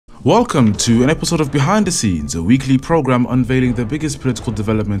Welcome to an episode of Behind the Scenes, a weekly program unveiling the biggest political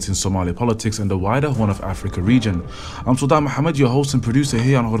developments in Somali politics and the wider Horn of Africa region. I'm Sultan Mohammed, your host and producer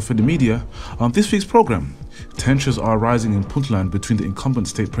here on HORUFADHI Media. On this week's program, tensions are rising in Puntland between the incumbent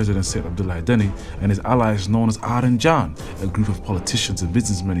state president Said Abdullahi Deni and his allies known as Aranjan, a group of politicians and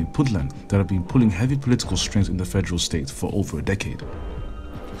businessmen in Puntland that have been pulling heavy political strings in the federal state for over a decade.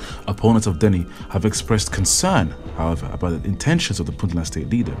 Opponents of Deni have expressed concern, however, about the intentions of the Puntland state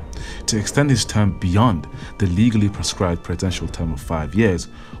leader to extend his term beyond the legally prescribed presidential term of 5 years,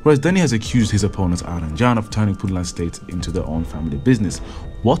 whereas Deni has accused his opponents Aranjan of turning Puntland state into their own family business.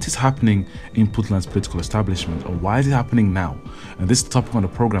 What is happening in Puntland's political establishment, or why is it happening now? And this is the topic on the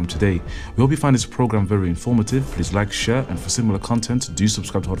program today. We hope you find this program very informative. Please like, share, and for similar content, do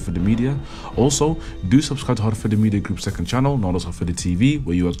subscribe to HORUFADHI Media. Also, do subscribe to HORUFADHI Media Group's second channel, known as HORUFADHI TV,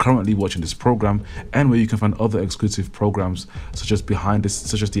 where you are currently watching this program, and where you can find other exclusive programs such as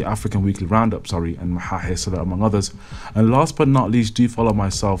the African Weekly Roundup, and Mahahe Salah, among others. And last but not least, do follow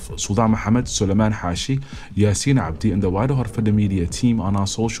myself, Sultan Mohammed, Suleiman Hashi, Yasin Abdi, and the wider HORUFADHI Media team on our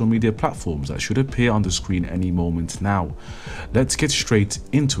social media platforms that should appear on the screen any moment now. Let's get straight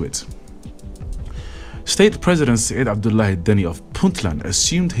into it. State President Said Abdullahi Deni of Puntland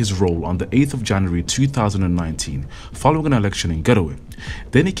assumed his role on the 8th of January 2019 following an election in Garowe.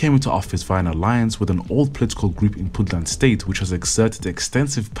 Deni came into office via an alliance with an old political group in Puntland state which has exerted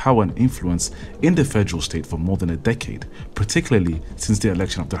extensive power and influence in the federal state for more than a decade, particularly since the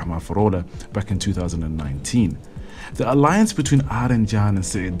election of Abdurrahman Farola back in 2019. The alliance between Aranjan and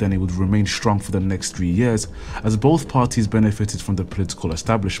Said Deni would remain strong for the next 3 years as both parties benefited from the political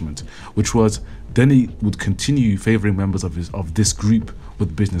establishment, which was Deni would continue favouring members of this group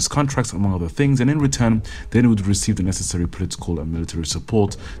with business contracts among other things, and in return Deni would receive the necessary political and military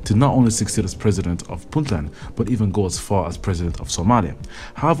support to not only succeed as president of Puntland but even go as far as president of Somalia.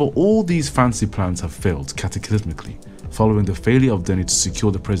 However, all these fancy plans have failed cataclysmically following the failure of Deni to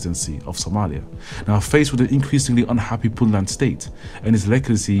secure the presidency of Somalia. Now faced with an increasingly unhappy Puntland state and his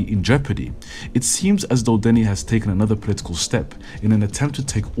legacy in jeopardy, it seems as though Deni has taken another political step in an attempt to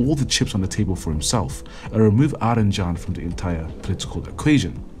take all the chips on the table for himself and remove Aranjan from the entire political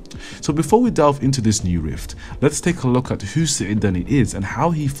equation. So before we delve into this new rift, let's take a look at who Said Deni is and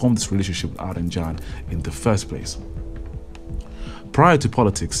how he formed this relationship with Aranjan in the first place. Prior to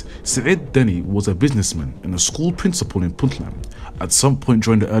politics, Said Deni was a businessman and a school principal in Puntland. At some point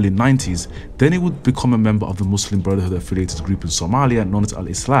during the early 90s, Deni would become a member of the Muslim Brotherhood affiliated group in Somalia known as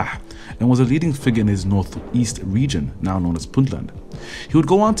Al-Islah and was a leading figure in his northeast region, now known as Puntland. He would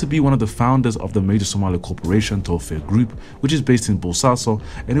go on to be one of the founders of the major Somali corporation Tawfiq Group, which is based in Bosaso,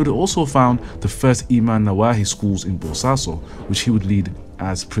 and he would also found the first Iman Nawahi schools in Bosaso, which he would lead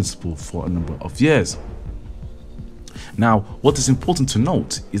as principal for a number of years. Now, what is important to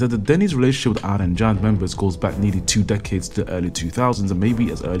note is that the Deni's relationship with Aranjan members goes back nearly 2 decades to the early 2000s and maybe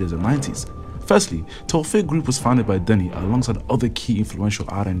as early as the 90s. Firstly, Tawfiq Group was founded by Deni alongside other key influential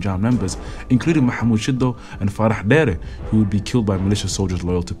Aranjan members, including Mahmoud Shiddo and Farah Dere, who would be killed by militia soldiers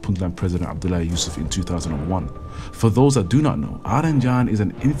loyal to Puntland President Abdullahi Yusuf in 2001. For those that do not know, Aranjan is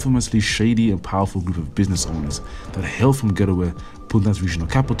an infamously shady and powerful group of business owners that hail from Garowe, Puntland's regional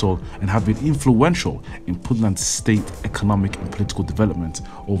capital, and have been influential in Puntland's state economic and political development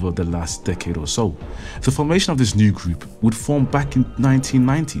over the last decade or so. The formation of this new group would form back in the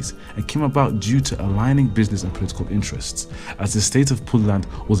 1990s and came about due to aligning business and political interests, as the state of Puntland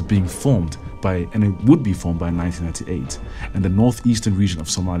was being formed and it would be formed by 1998, and the northeastern region of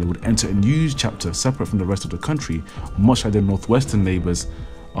Somalia would enter a new chapter separate from the rest of the country, much like the northwestern neighbours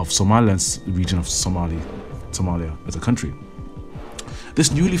of Somaliland's region of Somalia as a country. This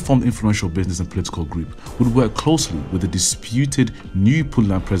newly formed influential business and political group would work closely with the disputed new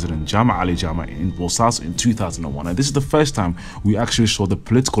Puntland president Jama Ali Jama in Bosaso in 2001, and this is the first time we actually saw the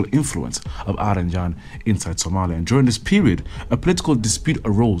political influence of Aranjan inside Somalia. And during this period, a political dispute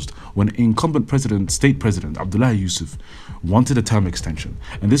arose when incumbent state president Abdullahi Yusuf wanted a term extension,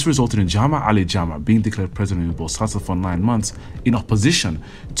 and this resulted in Jama Ali Jama being declared president in Bosaso for 9 months in opposition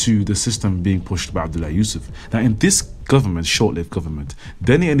to the system being pushed by Abdullahi Yusuf. Now in this short-lived government,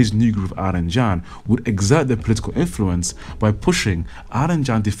 Deni and his new group Aranjan would exert their political influence by pushing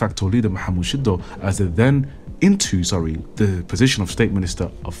Aranjan de facto leader Mahmoud Shiddo as the position of State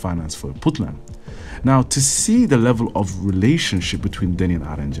Minister of Finance for Puntland. Now, to see the level of relationship between Deni and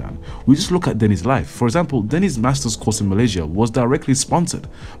Aranjan, we just look at Deni's life. For example, Deni's master's course in Malaysia was directly sponsored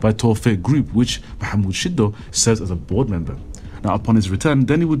by Tawfiq Group, which Mahmoud Shiddo serves as a board member. Now, upon his return,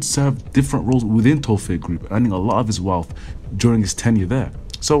 Deni would serve different roles within Tawfiq Group, earning a lot of his wealth during his tenure there.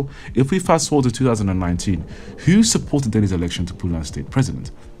 So, if we fast forward to 2019, who supported Deni's election to Puntland state president?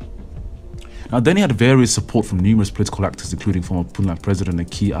 Now, Denny had various support from numerous political actors, including former Puntland president and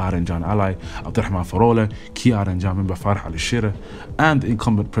key Aranjan ally Abdurrahman Farola, key Aranjan member Farah al-Shira, and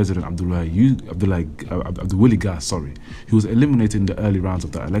incumbent president Abdulwali Gas, who was eliminated in the early rounds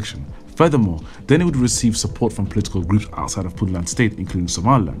of that election. Furthermore, Denny would receive support from political groups outside of Puntland state, including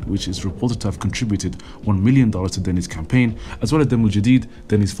Somaliland, which is reported to have contributed $1 million to Denny's campaign, as well as Dem al-Jadid,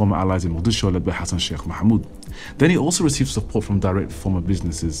 Denny's former allies in Mogadishu, led by Hassan Sheikh Mohamud. Denny also received support from direct former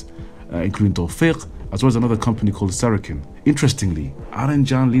businesses, including Tawfiq, as well as another company called Sarakin. Interestingly,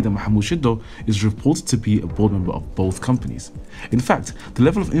 Aranjan leader Mahmoud Shiddo is reported to be a board member of both companies. In fact, the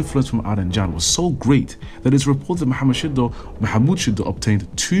level of influence from Aranjan was so great that it's reported that Mahmoud Shiddo obtained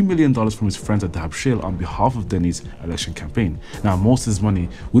 $2 million from his friends at Dahabshil on behalf of Denny's election campaign. Now, most of his money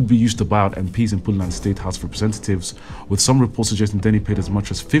would be used to buy out MPs in Puntland State House of Representatives, with some reports suggesting Denny paid as much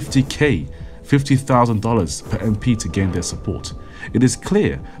as $50,000 per MP to gain their support. It is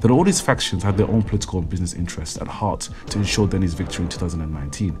clear that all these factions had their own political and business interests at heart to ensure Denny's victory in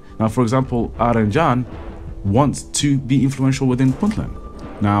 2019. Now, for example, Aranjan wants to be influential within Puntland.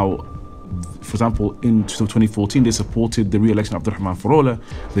 Now, for example, in 2014, they supported the re-election of Abdurrahman Farola.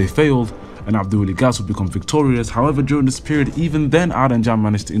 They failed, and Abdulwali Gas would become victorious. However, during this period, even then, Aranjan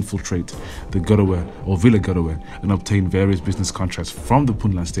managed to infiltrate the Garowe or Villa Garowe and obtain various business contracts from the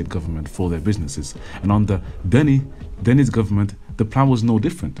Puntland state government for their businesses. And under Denny's government, the plan was no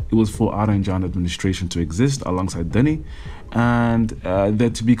different. It was for Aranjan administration to exist alongside Denny, and there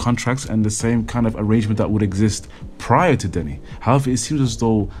to be contracts and the same kind of arrangement that would exist prior to Denny. However, it seems as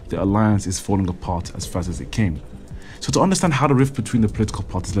though the alliance is falling apart as fast as it came. So to understand how the rift between the political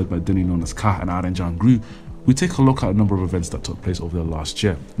parties led by Denny, known as KAH, and Aranjan grew, we take a look at a number of events that took place over the last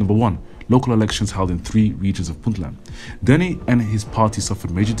year. Number one, local elections held in 3 regions of Puntland. Denny and his party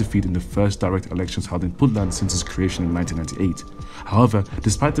suffered major defeat in the first direct elections held in Puntland since its creation in 1998. However,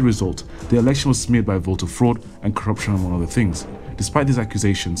 despite the result, the election was smeared by voter fraud and corruption, among other things. Despite these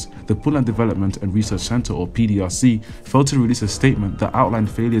accusations, the Puntland Development and Research Centre, or PDRC, failed to release a statement that outlined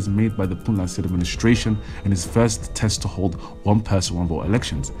failures made by the Puntland State Administration in its first test to hold one-person, one-vote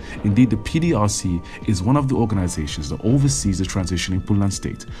elections. Indeed, the PDRC is one of the organisations that oversees the transition in Puntland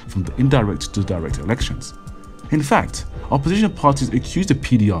State from the indirect to direct elections. In fact, opposition parties accused the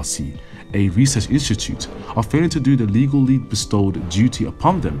PDRC, a research institute, of failing to do the legally bestowed duty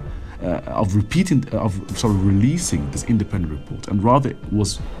upon them of releasing this independent report, and rather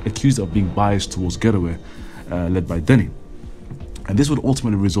was accused of being biased towards Garowe, led by Denny. And this would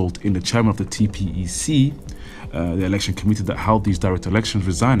ultimately result in the chairman of the TPEC, the election committee that held these direct elections,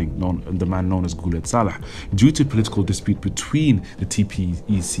 resigning, the man known as Guled Salah, due to political dispute between the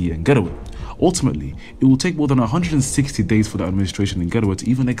TPEC and Garowe. Ultimately, it will take more than 160 days for the administration in Garowe to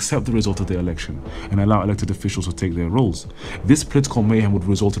even accept the result of the election and allow elected officials to take their roles. This political mayhem would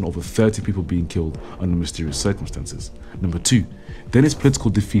result in over 30 people being killed under mysterious circumstances. Number 2, Denny's political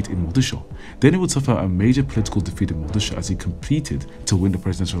defeat in Mogadishu. Denny would suffer a major political defeat in Mogadishu as he competed to win the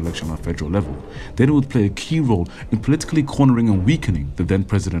presidential election on a federal level. Denny would play a key role in politically cornering and weakening the then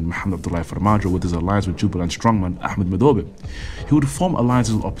president Mohamed Abdullahi Farmajo with his alliance with Jubaland strongman Ahmed Madobe. He would form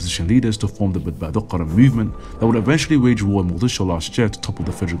alliances with opposition leaders to form the Badbadukara movement that would eventually wage war in Mogadishu last year to topple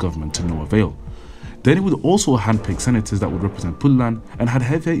the federal government to no avail. Denny would also handpick senators that would represent Puntland and had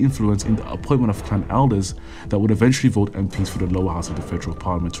heavy influence in the appointment of clan elders that would eventually vote MPs for the lower house of the federal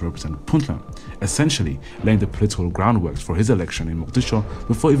parliament to represent Puntland, essentially laying the political groundwork for his election in Mogadishu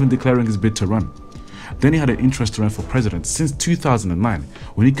before even declaring his bid to run. Denny had an interest to run for president since 2009,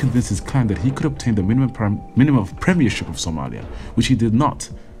 when he convinced his clan that he could obtain the minimum of premiership of Somalia, which he did not.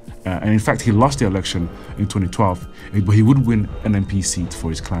 And in fact, he lost the election in 2012, but he would win an MP seat for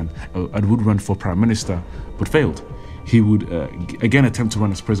his clan and would run for prime minister, but failed. He would again attempt to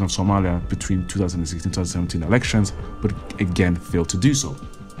run as president of Somalia between 2016 and 2017 elections, but again failed to do so.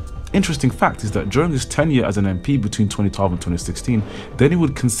 Interesting fact is that during his tenure as an MP between 2012 and 2016, Denny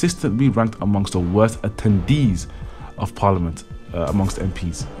would consistently rank amongst the worst attendees of parliament amongst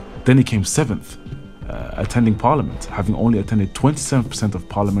MPs. Denny came 7th attending parliament, having only attended 27% of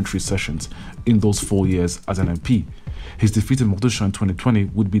parliamentary sessions in those 4 years as an MP. His defeat in Mogadishu in 2020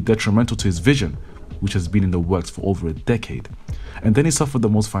 would be detrimental to his vision, which has been in the works for over a decade. And Denny suffered the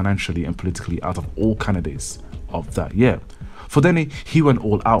most financially and politically out of all candidates of that year. For Denny, he went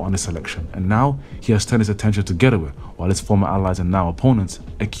all out on this election, and now he has turned his attention to Garowe, while his former allies and now opponents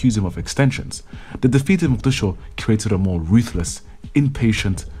accuse him of extensions. The defeat in Mogadishu created a more ruthless,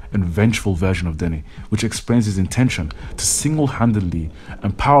 impatient, and vengeful version of Denny, which explains his intention to single-handedly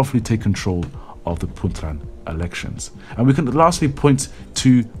and powerfully take control of the Puntland elections. And we can lastly point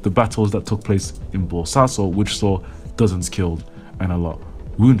to the battles that took place in Bosaso, which saw dozens killed and a lot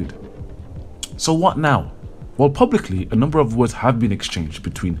wounded. So what now? Well, publicly, a number of words have been exchanged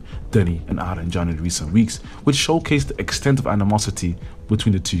between Denny and Aranjan in recent weeks, which showcased the extent of animosity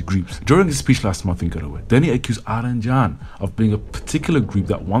between the two groups. During his speech last month in Garowe, Denny accused Aranjan of being a particular group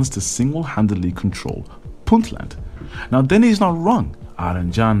that wants to single-handedly control Puntland. Now, Denny is not wrong.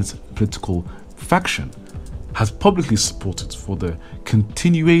 Aranjan's political faction has publicly supported for the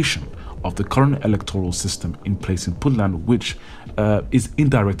continuation of the current electoral system in place in Puntland, which is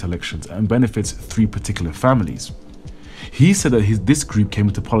indirect elections and benefits 3 particular families. He said that this group came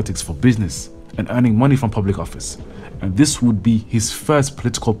into politics for business and earning money from public office, and this would be his first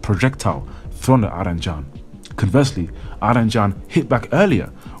political projectile thrown at Aranjan. Conversely, Aranjan hit back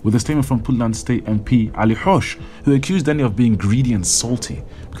earlier with a statement from Puntland State MP Ali Hosh, who accused Denny of being greedy and salty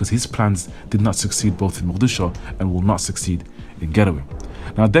because his plans did not succeed both in Mogadishu and will not succeed in Garowe.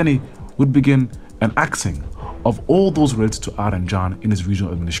 Now, Denny would begin an axing of all those related to Aranjan in his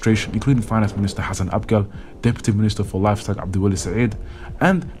regional administration, including Finance Minister Hassan Abgal, Deputy Minister for Livestock Abdiwali Saeed,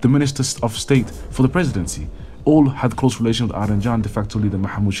 and the Minister of State for the Presidency. All had close relations with Aranjan de facto leader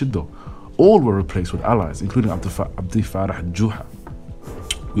Mahmoud Shiddo. All were replaced with allies, including Abdi Farah Juha.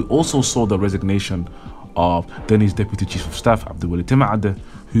 We also saw the resignation of Denny's Deputy Chief of Staff, Abdiwali Timaade,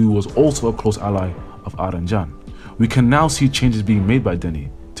 who was also a close ally of Aranjan. We can now see changes being made by Denny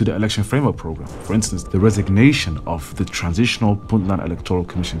to the election framework program. For instance, the resignation of the Transitional Puntland Electoral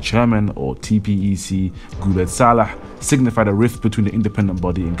Commission Chairman, or TPEC, Guled Salah, signified a rift between the independent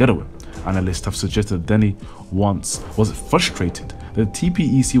body and Garowe. Analysts have suggested Denny was frustrated that the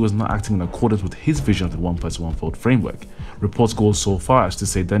TPEC was not acting in accordance with his vision of the one person, one vote framework. Reports go so far as to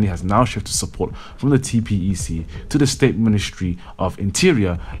say Denny has now shifted support from the TPEC to the State Ministry of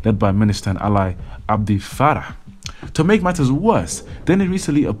Interior, led by Minister and ally Abdi Farah. To make matters worse, Denny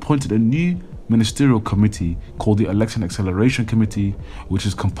recently appointed a new ministerial committee called the Election Acceleration Committee, which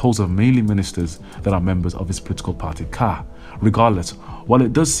is composed of mainly ministers that are members of his political party, KA. Regardless, while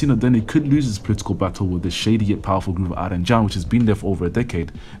it does seem that Denny could lose his political battle with the shady yet powerful group of Aranjan, which has been there for over a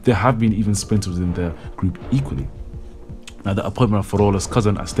decade, there have been even splinters within the group equally. Now, the appointment of Farola's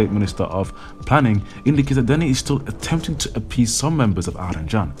cousin as State Minister of Planning indicates that Denny is still attempting to appease some members of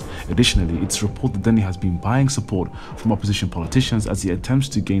Aranjan. Additionally, it's reported that Denny has been buying support from opposition politicians as he attempts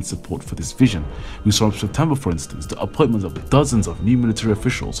to gain support for this vision. We saw in September, for instance, the appointment of dozens of new military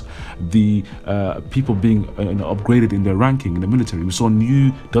officials, the people being upgraded in their ranking in the military. We saw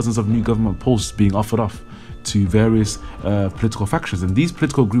dozens of new government posts being offered off to various political factions, and these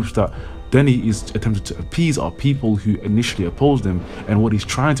political groups that Denny is attempting to appease are people who initially opposed him, and what he's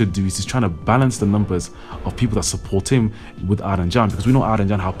trying to do is he's trying to balance the numbers of people that support him with Aranjan, because we know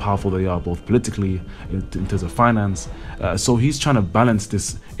Aranjan how powerful they are both politically in terms of finance, so he's trying to balance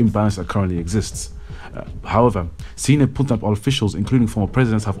this imbalance that currently exists. However, senior Puntland officials, including former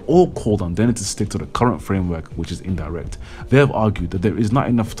presidents, have all called on Denny to stick to the current framework, which is indirect. They have argued that there is not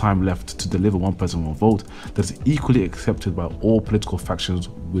enough time left to deliver one person, one vote that is equally accepted by all political factions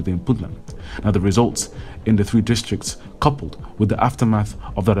within Puntland. Now, the results in the 3 districts, coupled with the aftermath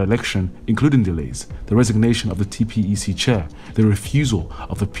of that election, including delays, the resignation of the TPEC chair, the refusal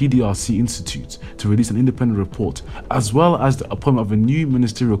of the PDRC Institute to release an independent report, as well as the appointment of a new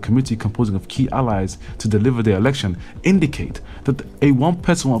ministerial committee composing of key allies to deliver the election, indicate that a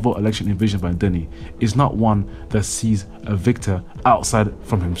one-person, one-vote election envisioned by Denny is not one that sees a victor outside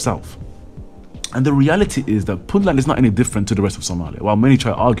from himself. And the reality is that Puntland is not any different to the rest of Somalia. While many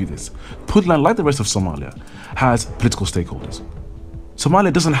try to argue this, Puntland, like the rest of Somalia, has political stakeholders.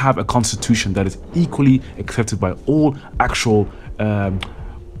 Somalia doesn't have a constitution that is equally accepted by all actual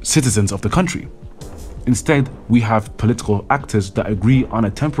citizens of the country. Instead, we have political actors that agree on a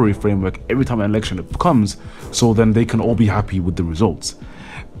temporary framework every time an election comes, so then they can all be happy with the results.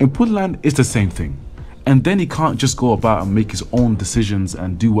 In Puntland, it's the same thing. And then he can't just go about and make his own decisions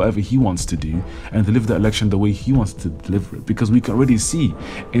and do whatever he wants to do and deliver the election the way he wants to deliver it. Because we can already see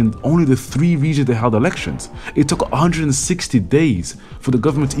in only the 3 regions they held elections, it took 160 days for the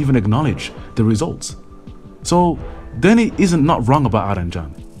government to even acknowledge the results. So Denny isn't not wrong about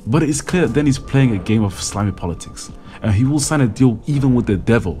Aranjan, but it is clear that Denny's playing a game of slimy politics, and he will sign a deal even with the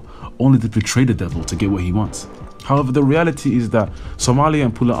devil, only to betray the devil to get what he wants. However, the reality is that Somalia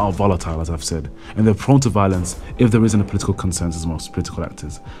and Puntland are volatile, as I've said, and they're prone to violence if there isn't a political consensus amongst political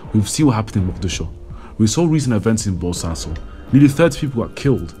actors. We've seen what happened in Mogadishu. We saw recent events in Bosaso. Nearly 30 people got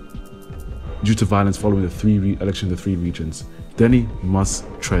killed due to violence following the election in the 3 regions. Denny must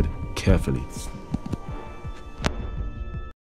tread carefully.